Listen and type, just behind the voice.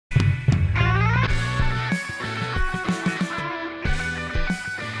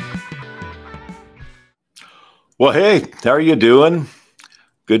Well, hey, how are you doing?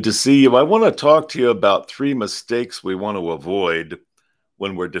 Good to see you. I want to talk to you about 3 mistakes we want to avoid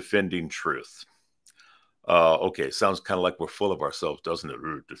when we're defending truth. Okay, sounds kind of like we're full of ourselves, doesn't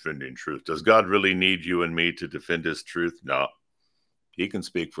it? Defending truth. Does God really need you and me to defend his truth? No. He can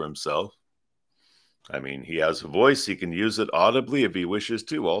speak for himself. I mean, he has a voice. He can use it audibly if he wishes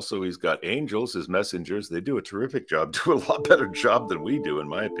to. Also, he's got angels, his messengers. They do a terrific job, do a lot better job than we do, in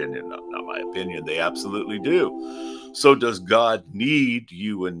my opinion. Not my opinion. They absolutely do. So does God need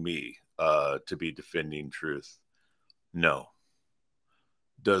you and me to be defending truth? No.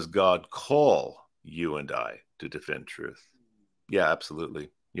 Does God call you and I to defend truth? Yeah,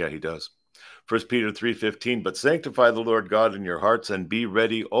 absolutely. Yeah, he does. 1 Peter 3:15, but sanctify the Lord God in your hearts and be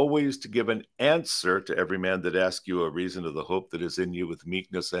ready always to give an answer to every man that asks you a reason of the hope that is in you with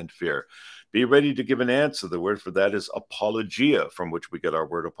meekness and fear. Be ready to give an answer. The word for that is apologia, from which we get our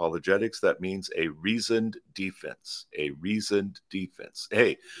word apologetics. That means a reasoned defense, a reasoned defense.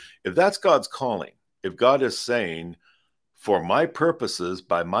 Hey, if that's God's calling, if God is saying, for my purposes,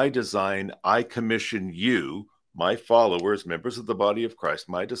 by my design, I commission you, my followers, members of the body of Christ,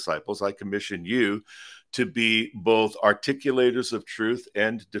 my disciples, I commission you to be both articulators of truth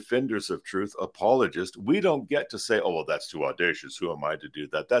and defenders of truth, apologists. We don't get to say, oh, well, that's too audacious. Who am I to do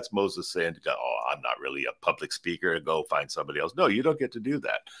that? That's Moses saying, oh, I'm not really a public speaker. Go find somebody else. No, you don't get to do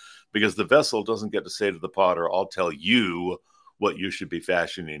that, because the vessel doesn't get to say to the potter, I'll tell you what you should be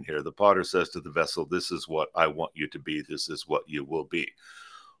fashioning here. The potter says to the vessel, this is what I want you to be. This is what you will be.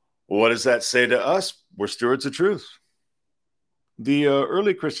 What does that say to us? We're stewards of truth. The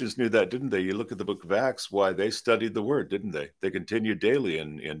early Christians knew that, didn't they? You look at the book of Acts, why they studied the word, didn't they? They continued daily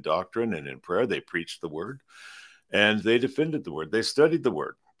in doctrine and in prayer. They preached the word and they defended the word. They studied the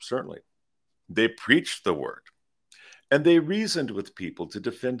word, certainly. They preached the word and they reasoned with people to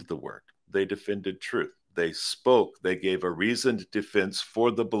defend the word. They defended truth. They spoke. They gave a reasoned defense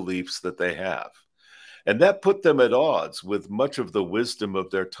for the beliefs that they have. And that put them at odds with much of the wisdom of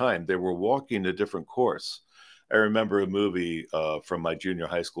their time. They were walking a different course. I remember a movie from my junior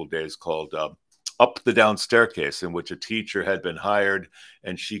high school days called Up the Down Staircase, in which a teacher had been hired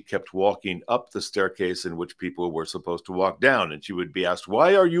and she kept walking up the staircase in which people were supposed to walk down. And she would be asked,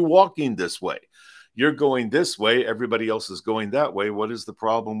 why are you walking this way? You're going this way. Everybody else is going that way. What is the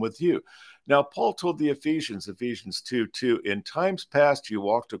problem with you? Now, Paul told the Ephesians, Ephesians 2:2, in times past you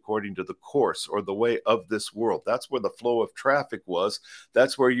walked according to the course or the way of this world. That's where the flow of traffic was.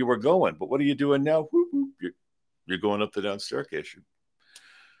 That's where you were going. But what are you doing now? You're going up the down staircase.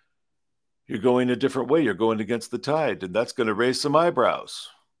 You're going a different way. You're going against the tide, and that's going to raise some eyebrows.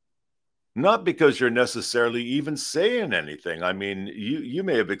 Not because you're necessarily even saying anything. I mean, you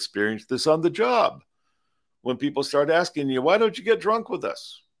may have experienced this on the job when people start asking you, why don't you get drunk with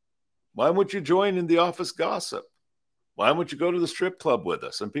us? Why won't you join in the office gossip? Why won't you go to the strip club with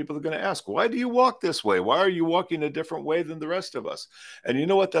us? And people are going to ask, why do you walk this way? Why are you walking a different way than the rest of us? And you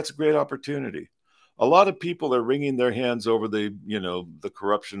know what? That's a great opportunity. A lot of people are wringing their hands over the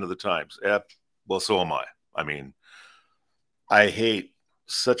corruption of the times. Well, so am I. I mean, I hate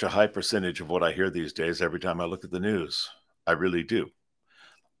such a high percentage of what I hear these days every time I look at the news. I really do.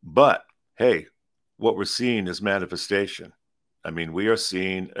 But hey, what we're seeing is manifestation. I mean, we are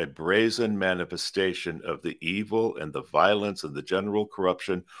seeing a brazen manifestation of the evil and the violence and the general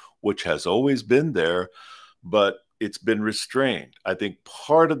corruption, which has always been there, but it's been restrained. I think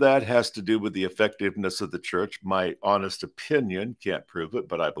part of that has to do with the effectiveness of the church. My honest opinion, can't prove it,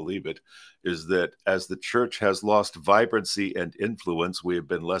 but I believe it, is that as the church has lost vibrancy and influence, we have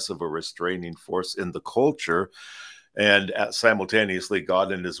been less of a restraining force in the culture. And simultaneously,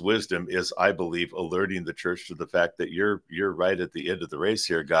 God in his wisdom is, I believe, alerting the church to the fact that you're right at the end of the race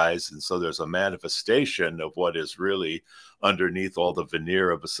here, guys. And so there's a manifestation of what is really underneath all the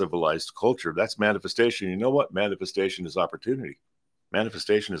veneer of a civilized culture. That's manifestation. You know what? Manifestation is opportunity.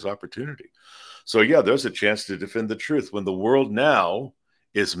 Manifestation is opportunity. So yeah, there's a chance to defend the truth when the world now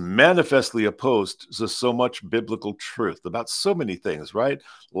is manifestly opposed to so much biblical truth about so many things, right?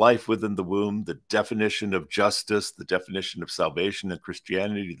 Life within the womb, the definition of justice, the definition of salvation and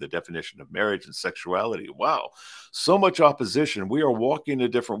Christianity, the definition of marriage and sexuality. Wow, so much opposition. We are walking a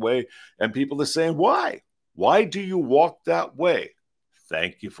different way, and people are saying, why? Why do you walk that way?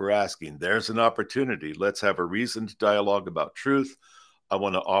 Thank you for asking. There's an opportunity. Let's have a reasoned dialogue about truth. I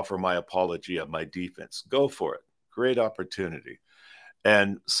want to offer my apologia, my defense. Go for it. Great opportunity.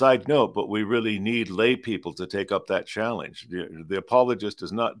 And side note, but we really need lay people to take up that challenge. The apologist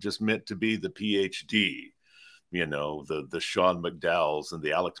is not just meant to be the PhD, the Sean McDowells and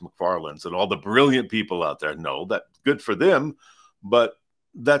the Alex McFarlands and all the brilliant people out there. No, that's good for them, but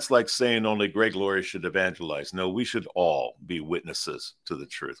that's like saying only Greg Laurie should evangelize. No, we should all be witnesses to the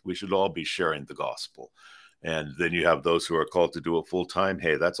truth. We should all be sharing the gospel. And then you have those who are called to do it full time.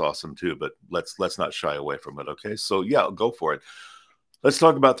 Hey, that's awesome too, but let's not shy away from it. Okay. So yeah, go for it. Let's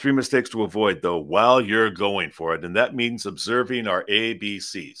talk about 3 mistakes to avoid though while you're going for it. And that means observing our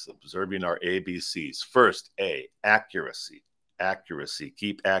ABCs, observing our ABCs. First, A, accuracy. Accuracy.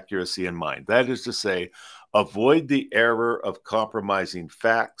 Keep accuracy in mind. That is to say, avoid the error of compromising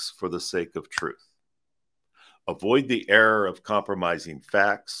facts for the sake of truth. Avoid the error of compromising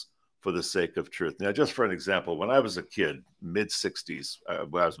facts for the sake of truth. Now, just for an example, when I was a kid, mid-60s,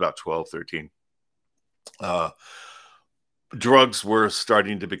 when I was about 12, 13, drugs were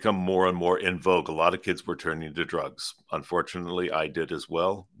starting to become more and more in vogue. A lot of kids were turning to drugs. Unfortunately, I did as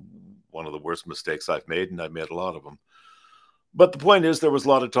well. One of the worst mistakes I've made, and I've made a lot of them. But the point is, there was a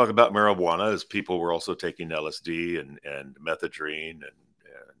lot of talk about marijuana as people were also taking LSD and methadone and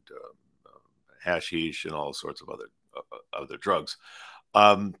hashish and all sorts of other drugs.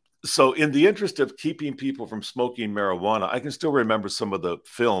 So in the interest of keeping people from smoking marijuana, I can still remember some of the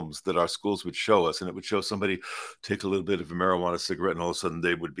films that our schools would show us, and it would show somebody take a little bit of a marijuana cigarette, and all of a sudden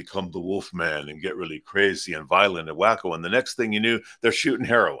they would become the wolf man and get really crazy and violent and wacko. And the next thing you knew, they're shooting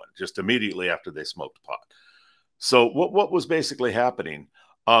heroin just immediately after they smoked pot. So what was basically happening?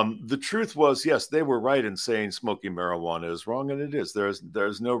 The truth was, yes, they were right in saying smoking marijuana is wrong, and it is.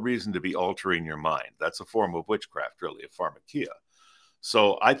 There's no reason to be altering your mind. That's a form of witchcraft, really, a pharmakia.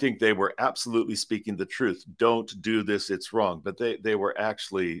 So I think they were absolutely speaking the truth. Don't do this, it's wrong. But they were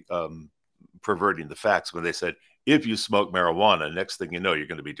actually perverting the facts when they said, if you smoke marijuana, next thing you know, you're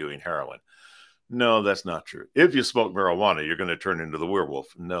going to be doing heroin. No, that's not true. If you smoke marijuana, you're going to turn into the werewolf.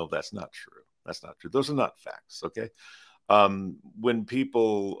 No, that's not true. That's not true. Those are not facts, okay? When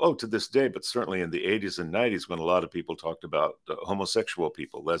people, to this day, but certainly in the 80s and 90s, when a lot of people talked about homosexual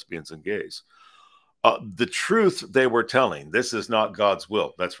people, lesbians and gays, the truth they were telling, this is not God's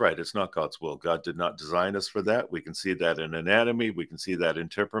will. That's right. It's not God's will. God did not design us for that. We can see that in anatomy. We can see that in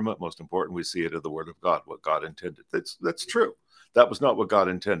temperament. Most important, we see it in the word of God, what God intended. That's true. That was not what God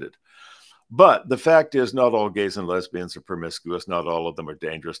intended. But the fact is, not all gays and lesbians are promiscuous. Not all of them are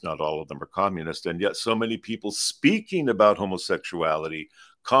dangerous. Not all of them are communist. And yet so many people speaking about homosexuality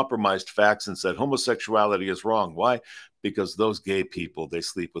compromised facts and said homosexuality is wrong. Why? Because those gay people, they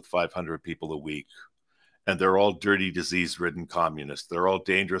sleep with 500 people a week. And they're all dirty, disease-ridden communists. They're all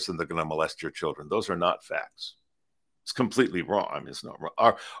dangerous, and they're going to molest your children. Those are not facts. It's completely wrong. I mean, it's not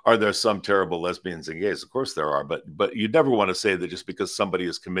wrong. Are there some terrible lesbians and gays? Of course there are, but you never want to say that just because somebody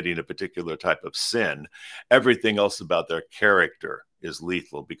is committing a particular type of sin, everything else about their character is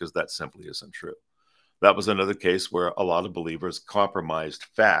lethal, because that simply isn't true. That was another case where a lot of believers compromised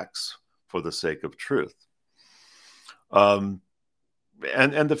facts for the sake of truth.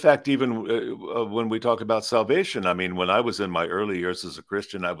 And the fact, even when we talk about salvation, I mean, when I was in my early years as a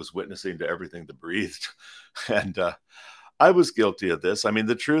Christian, I was witnessing to everything that breathed. And I was guilty of this. I mean,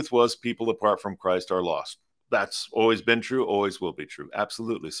 the truth was people apart from Christ are lost. That's always been true, always will be true.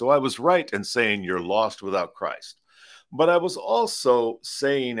 Absolutely. So I was right in saying you're lost without Christ. But I was also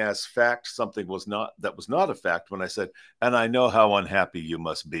saying as fact something that was not a fact when I said, and I know how unhappy you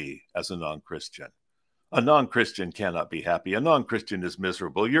must be as a non-Christian. A non-Christian cannot be happy. A non-Christian is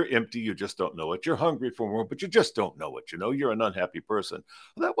miserable. You're empty. You just don't know it. You're hungry for more, but you just don't know it. You know, you're an unhappy person.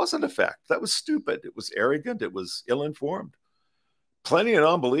 Well, that wasn't a fact. That was stupid. It was arrogant. It was ill-informed. Plenty of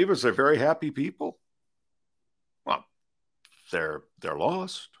non-believers are very happy people. Well, they're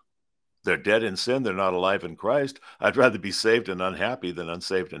lost. They're dead in sin. They're not alive in Christ. I'd rather be saved and unhappy than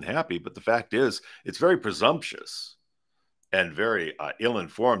unsaved and happy. But the fact is, it's very presumptuous and very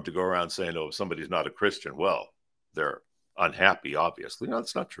ill-informed to go around saying, oh, if somebody's not a Christian, well, they're unhappy, obviously. No,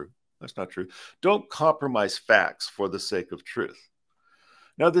 that's not true. That's not true. Don't compromise facts for the sake of truth.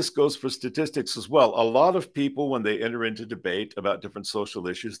 Now, this goes for statistics as well. A lot of people, when they enter into debate about different social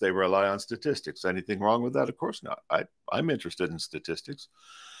issues, they rely on statistics. Anything wrong with that? Of course not. I'm interested in statistics.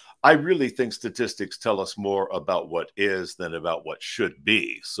 I really think statistics tell us more about what is than about what should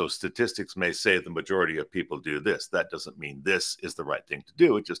be. So statistics may say the majority of people do this. That doesn't mean this is the right thing to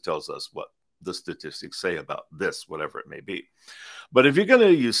do. It just tells us what the statistics say about this, whatever it may be. But if you're going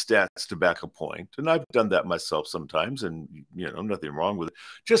to use stats to back a point, and I've done that myself sometimes, and nothing wrong with it,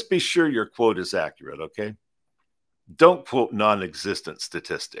 just be sure your quote is accurate, okay? Don't quote non-existent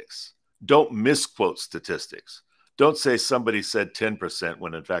statistics. Don't misquote statistics. Don't say somebody said 10%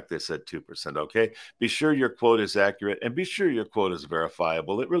 when in fact they said 2%, okay? Be sure your quote is accurate and be sure your quote is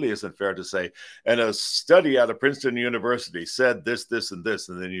verifiable. It really isn't fair to say, and a study out of Princeton University said this, this, and this,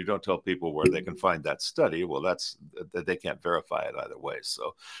 and then you don't tell people where they can find that study. Well, they can't verify it either way.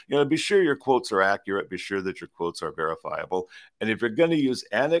 So, be sure your quotes are accurate. Be sure that your quotes are verifiable. And if you're going to use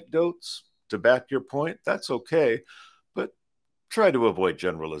anecdotes to back your point, that's okay. But try to avoid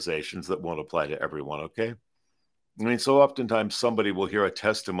generalizations that won't apply to everyone, okay? I mean, so oftentimes somebody will hear a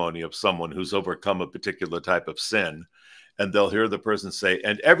testimony of someone who's overcome a particular type of sin, and they'll hear the person say,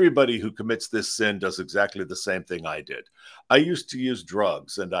 and everybody who commits this sin does exactly the same thing I did. I used to use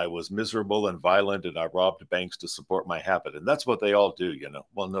drugs, and I was miserable and violent, and I robbed banks to support my habit. And that's what they all do,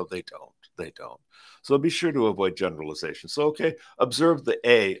 Well, no, they don't. They don't. So be sure to avoid generalization. So, okay, observe the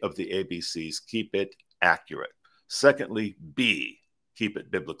A of the ABCs. Keep it accurate. Secondly, B, keep it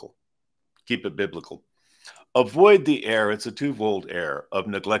biblical. Keep it biblical. Avoid the error, it's a twofold error, of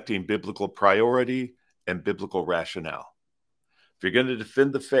neglecting biblical priority and biblical rationale. If you're going to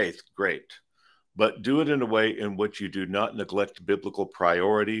defend the faith, great. But do it in a way in which you do not neglect biblical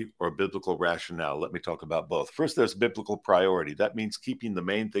priority or biblical rationale. Let me talk about both. First, there's biblical priority. That means keeping the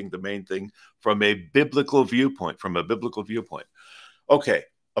main thing from a biblical viewpoint, Okay,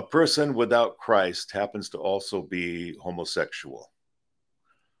 a person without Christ happens to also be homosexual.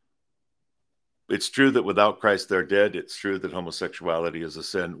 It's true that without Christ, they're dead. It's true that homosexuality is a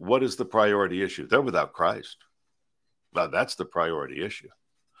sin. What is the priority issue? They're without Christ. Well, that's the priority issue.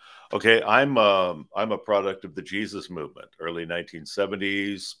 Okay, I'm a product of the Jesus movement, early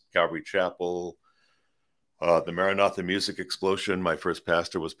 1970s, Calvary Chapel, the Maranatha music explosion. My first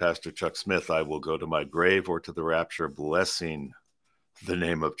pastor was Pastor Chuck Smith. I will go to my grave or to the rapture blessing the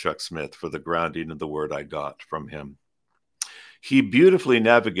name of Chuck Smith for the grounding of the word I got from him. He beautifully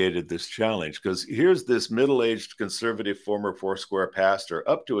navigated this challenge because here's this middle-aged conservative former Foursquare pastor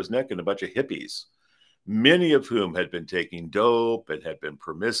up to his neck in a bunch of hippies, many of whom had been taking dope and had been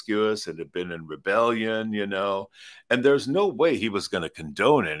promiscuous and had been in rebellion, and there's no way he was going to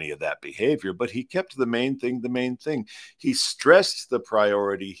condone any of that behavior, but he kept the main thing. He stressed the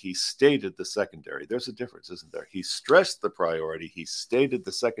priority, he stated the secondary. There's a difference, isn't there? He stressed the priority, he stated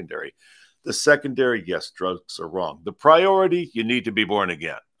the secondary. The secondary, yes, drugs are wrong. The priority, you need to be born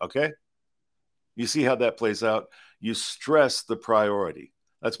again, okay? You see how that plays out? You stress the priority.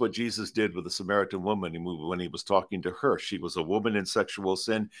 That's what Jesus did with the Samaritan woman when he was talking to her. She was a woman in sexual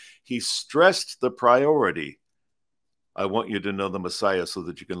sin. He stressed the priority. I want you to know the Messiah so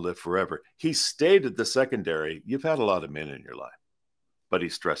that you can live forever. He stated the secondary. You've had a lot of men in your life, but he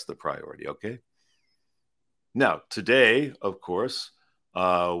stressed the priority, okay? Now, today, of course,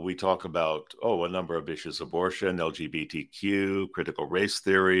 we talk about, a number of issues: abortion, LGBTQ, critical race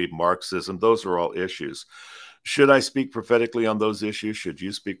theory, Marxism. Those are all issues. Should I speak prophetically on those issues? Should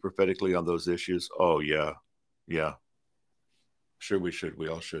you speak prophetically on those issues? Oh, yeah. Yeah. Sure, we should. We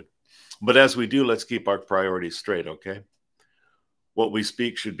all should. But as we do, let's keep our priorities straight, okay? What we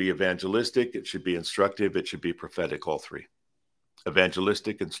speak should be evangelistic. It should be instructive. It should be prophetic, all three.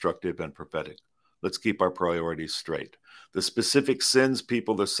 Evangelistic, instructive, and prophetic. Let's keep our priorities straight. The specific sins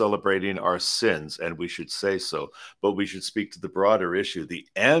people are celebrating are sins, and we should say so, but we should speak to the broader issue. The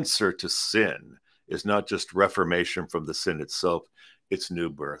answer to sin is not just reformation from the sin itself, it's new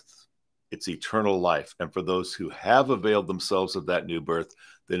birth. It's eternal life. And for those who have availed themselves of that new birth,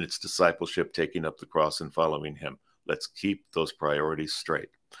 then it's discipleship, taking up the cross and following him. Let's keep those priorities straight.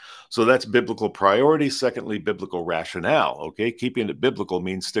 So that's biblical priority. Secondly, biblical rationale. Okay, keeping it biblical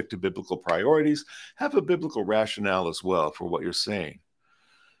means stick to biblical priorities. Have a biblical rationale as well for what you're saying.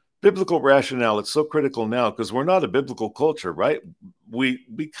 Biblical rationale, it's so critical now because we're not a biblical culture, right? We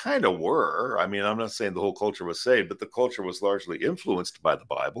kind of were. I mean, I'm not saying the whole culture was saved, but the culture was largely influenced by the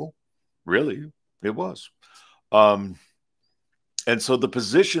Bible. Really, it was. And so the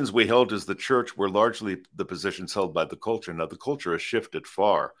positions we held as the church were largely the positions held by the culture. Now, the culture has shifted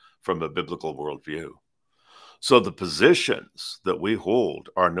far from a biblical worldview. So the positions that we hold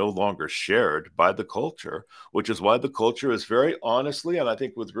are no longer shared by the culture, which is why the culture is very honestly, and I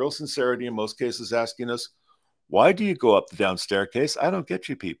think with real sincerity in most cases, asking us, why do you go up the down staircase? I don't get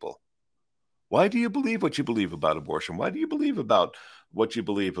you people. Why do you believe what you believe about abortion? Why do you believe about what you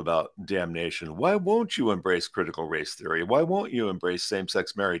believe about damnation? Why won't you embrace critical race theory? Why won't you embrace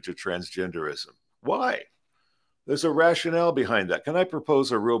same-sex marriage or transgenderism? Why? There's a rationale behind that. Can I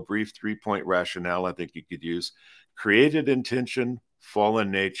propose a real brief three-point rationale I think you could use? Created intention, fallen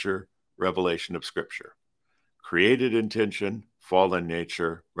nature, revelation of Scripture. Created intention, fallen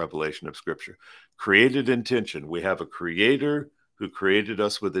nature, revelation of Scripture. Created intention. We have a creator who created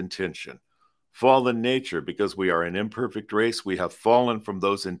us with intention. Fallen nature, because we are an imperfect race, we have fallen from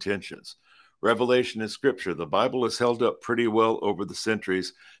those intentions. Revelation in Scripture, the Bible is held up pretty well over the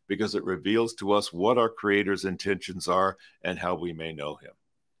centuries because it reveals to us what our Creator's intentions are and how we may know Him.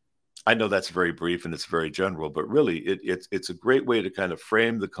 I know that's very brief and it's very general, but really it's a great way to kind of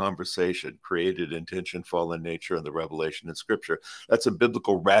frame the conversation: created intention, fallen nature, and the revelation in Scripture. That's a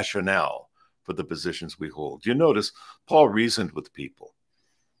biblical rationale for the positions we hold. You notice Paul reasoned with people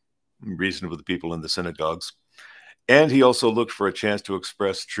in the synagogues, and he also looked for a chance to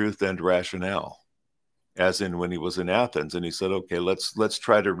express truth and rationale, as in when he was in Athens, and he said, okay, let's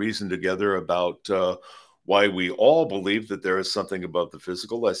try to reason together about why we all believe that there is something above the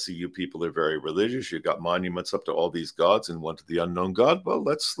physical. I see you people are very religious. You've got monuments up to all these gods and one to the unknown God. Well,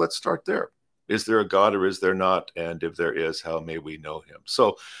 let's start there. Is there a God or is there not? And if there is, how may we know him?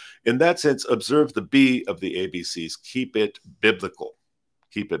 So in that sense, observe the B of the ABCs. Keep it biblical.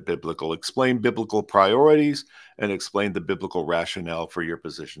 Keep it biblical. Explain biblical priorities and explain the biblical rationale for your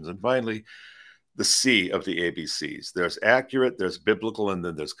positions. And finally, the C of the ABCs. There's accurate, there's biblical, and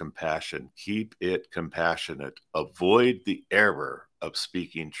then there's compassion. Keep it compassionate. Avoid the error of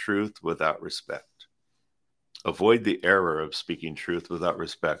speaking truth without respect. Avoid the error of speaking truth without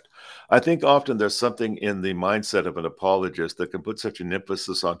respect. I think often there's something in the mindset of an apologist that can put such an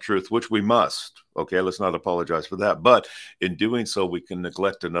emphasis on truth, which we must. Okay, let's not apologize for that. But in doing so, we can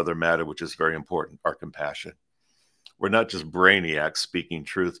neglect another matter, which is very important: our compassion. We're not just brainiacs speaking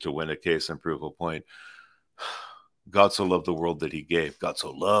truth to win a case and prove a point. God so loved the world that he gave. God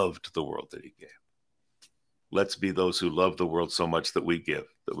so loved the world that he gave. Let's be those who love the world so much that we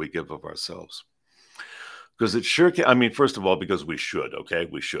give of ourselves. Because it sure can, I mean, first of all, because we should, okay?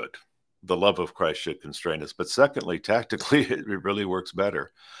 We should. The love of Christ should constrain us. But secondly, tactically, it really works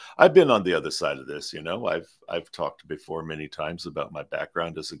better. I've been on the other side of this, you know. I've talked before many times about my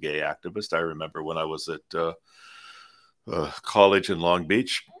background as a gay activist. I remember when I was at college in Long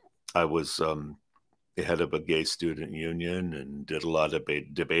Beach, I was the head of a gay student union and did a lot of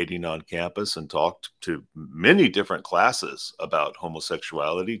debating on campus and talked to many different classes about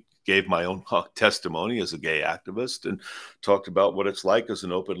homosexuality, gave my own testimony as a gay activist, and talked about what it's like as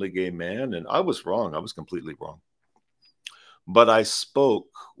an openly gay man. And I was wrong. I was completely wrong. But I spoke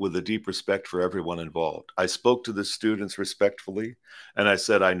with a deep respect for everyone involved. I spoke to the students respectfully, and I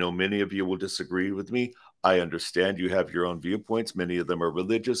said, I know many of you will disagree with me. I understand you have your own viewpoints. Many of them are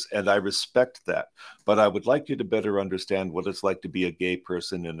religious, and I respect that. But I would like you to better understand what it's like to be a gay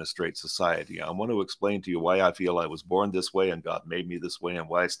person in a straight society. I want to explain to you why I feel I was born this way and God made me this way and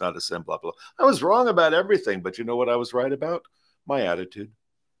why it's not a sin, blah, blah. I was wrong about everything, but you know what I was right about? My attitude.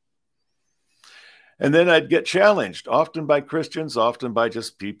 And then I'd get challenged, often by Christians, often by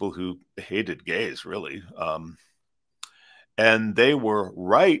just people who hated gays, really. And they were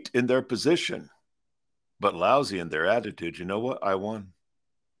right in their position, but lousy in their attitude. You know what? I won.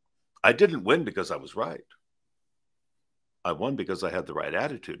 I didn't win because I was right. I won because I had the right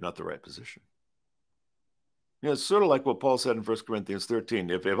attitude, not the right position. You know, it's sort of like what Paul said in 1 Corinthians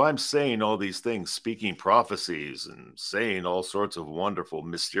 13. If I'm saying all these things, speaking prophecies and saying all sorts of wonderful,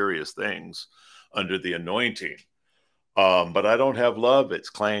 mysterious things under the anointing, but I don't have love, it's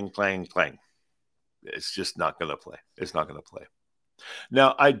clang, clang, clang. It's just not going to play. It's not going to play.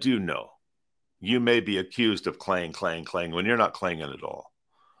 Now, I do know you may be accused of clang, clang, clang when you're not clanging at all.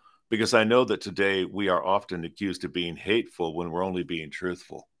 Because I know that today we are often accused of being hateful when we're only being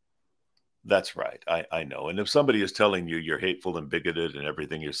truthful. That's right. I know. And if somebody is telling you you're hateful and bigoted and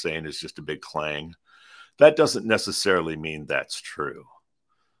everything you're saying is just a big clang, that doesn't necessarily mean that's true.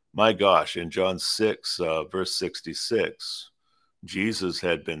 My gosh, in John 6, verse 66, Jesus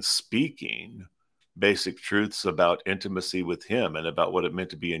had been speaking basic truths about intimacy with him and about what it meant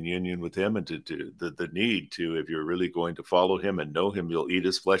to be in union with him, and to the need to, if you're really going to follow him and know him, you'll eat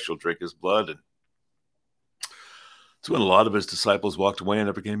his flesh, you'll drink his blood. And it's when a lot of his disciples walked away and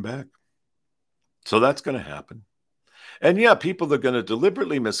never came back. So that's going to happen. And yeah, people are going to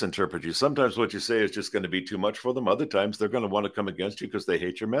deliberately misinterpret you. Sometimes what you say is just going to be too much for them. Other times they're going to want to come against you because they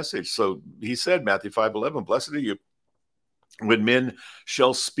hate your message. So he said, Matthew 5:11, blessed are you when men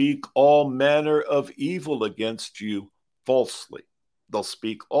shall speak all manner of evil against you falsely. They'll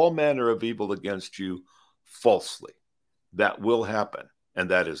speak all manner of evil against you falsely. That will happen, and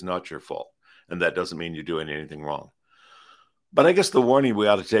that is not your fault. And that doesn't mean you're doing anything wrong. But I guess the warning we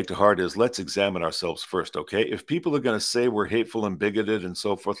ought to take to heart is let's examine ourselves first, okay? If people are going to say we're hateful and bigoted and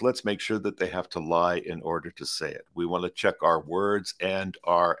so forth, let's make sure that they have to lie in order to say it. We want to check our words and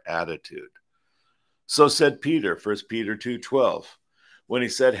our attitude. So said Peter, 1 Peter 2:12. when he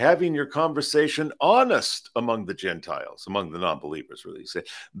said, having your conversation honest among the Gentiles, among the non-believers, really. He said,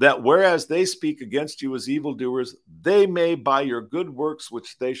 that whereas they speak against you as evildoers, they may by your good works,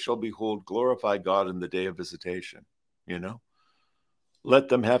 which they shall behold, glorify God in the day of visitation. You know, let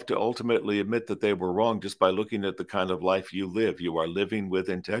them have to ultimately admit that they were wrong just by looking at the kind of life you live. You are living with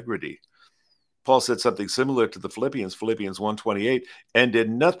integrity. Paul said something similar to the Philippians 1:28, and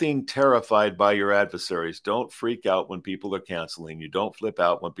in nothing terrified by your adversaries. Don't freak out when people are canceling you. Don't flip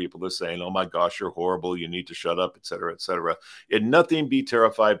out when people are saying, oh my gosh, you're horrible, you need to shut up, etc., etc. In nothing be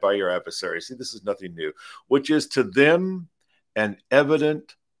terrified by your adversaries. See, this is nothing new, which is to them an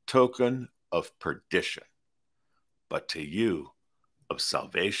evident token of perdition, but to you of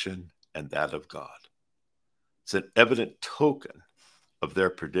salvation and that of God. It's an evident token of their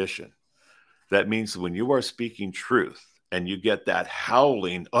perdition. That means that when you are speaking truth and you get that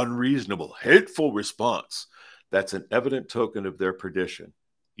howling, unreasonable, hateful response, that's an evident token of their perdition.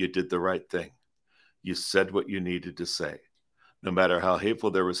 You did the right thing. You said what you needed to say. No matter how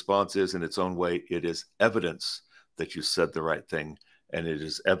hateful their response is in its own way, it is evidence that you said the right thing, and it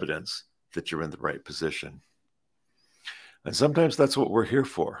is evidence that you're in the right position. And sometimes that's what we're here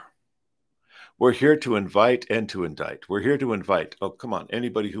for. We're here to invite and to indict. We're here to invite. Oh, come on,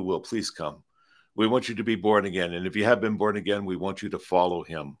 anybody who will, please come. We want you to be born again. And if you have been born again, we want you to follow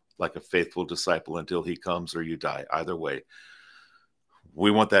him like a faithful disciple until he comes or you die. Either way,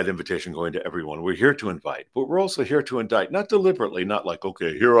 we want that invitation going to everyone. We're here to invite, but we're also here to indict, not deliberately, not like,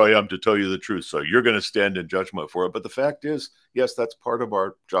 okay, here I am to tell you the truth, so you're going to stand in judgment for it. But the fact is, yes, that's part of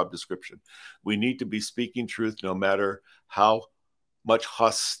our job description. We need to be speaking truth no matter how much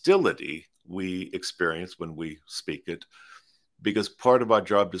hostility we experience when we speak it, because part of our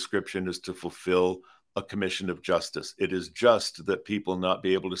job description is to fulfill a commission of justice. It is just that people not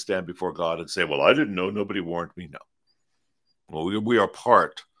be able to stand before God and say, well, I didn't know, nobody warned me. No. Well, we are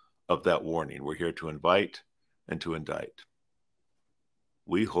part of that warning. We're here to invite and to indict.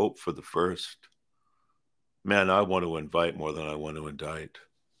 We hope for the first. Man, I want to invite more than I want to indict.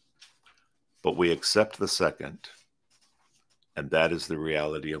 But we accept the second, and that is the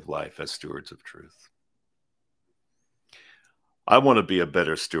reality of life as stewards of truth. I want to be a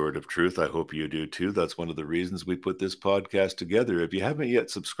better steward of truth. I hope you do too. That's one of the reasons we put this podcast together. If you haven't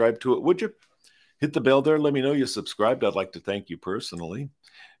yet subscribed to it, would you hit the bell there? Let me know you subscribed. I'd like to thank you personally.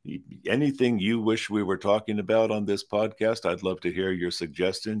 Anything you wish we were talking about on this podcast, I'd love to hear your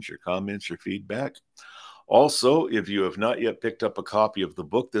suggestions, your comments, your feedback. Also, if you have not yet picked up a copy of the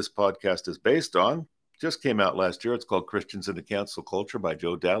book this podcast is based on, just came out last year. It's called Christians in a Cancel Culture by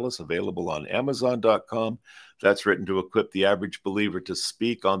Joe Dallas, available on Amazon.com. That's written to equip the average believer to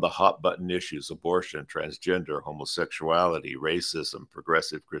speak on the hot button issues: abortion, transgender, homosexuality, racism,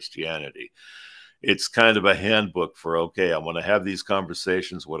 progressive Christianity. It's kind of a handbook for, okay, I want to have these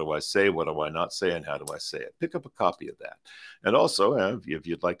conversations. What do I say? What do I not say? And how do I say it? Pick up a copy of that. And also, if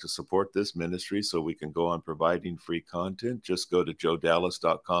you'd like to support this ministry so we can go on providing free content, just go to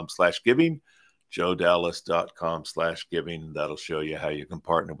joedallas.com/giving. joedallas.com/giving. That'll show you how you can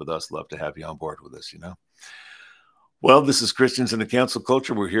partner with us. Love to have you on board with us, you know. Well, this is Christians in a Cancel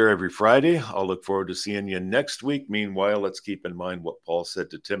Culture. We're here every Friday. I'll look forward to seeing you next week. Meanwhile, let's keep in mind what Paul said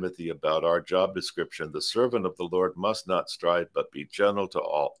to Timothy about our job description. The servant of the Lord must not strive, but be gentle to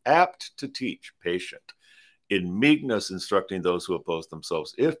all, apt to teach, patient, in meekness instructing those who oppose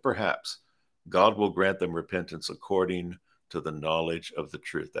themselves, if perhaps God will grant them repentance according to the knowledge of the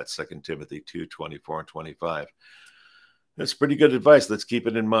truth. That's 2 Timothy 2:24 and 25. That's pretty good advice. Let's keep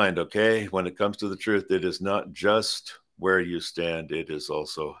it in mind, okay? When it comes to the truth, it is not just where you stand, it is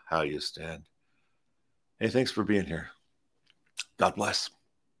also how you stand. Hey, thanks for being here. God bless.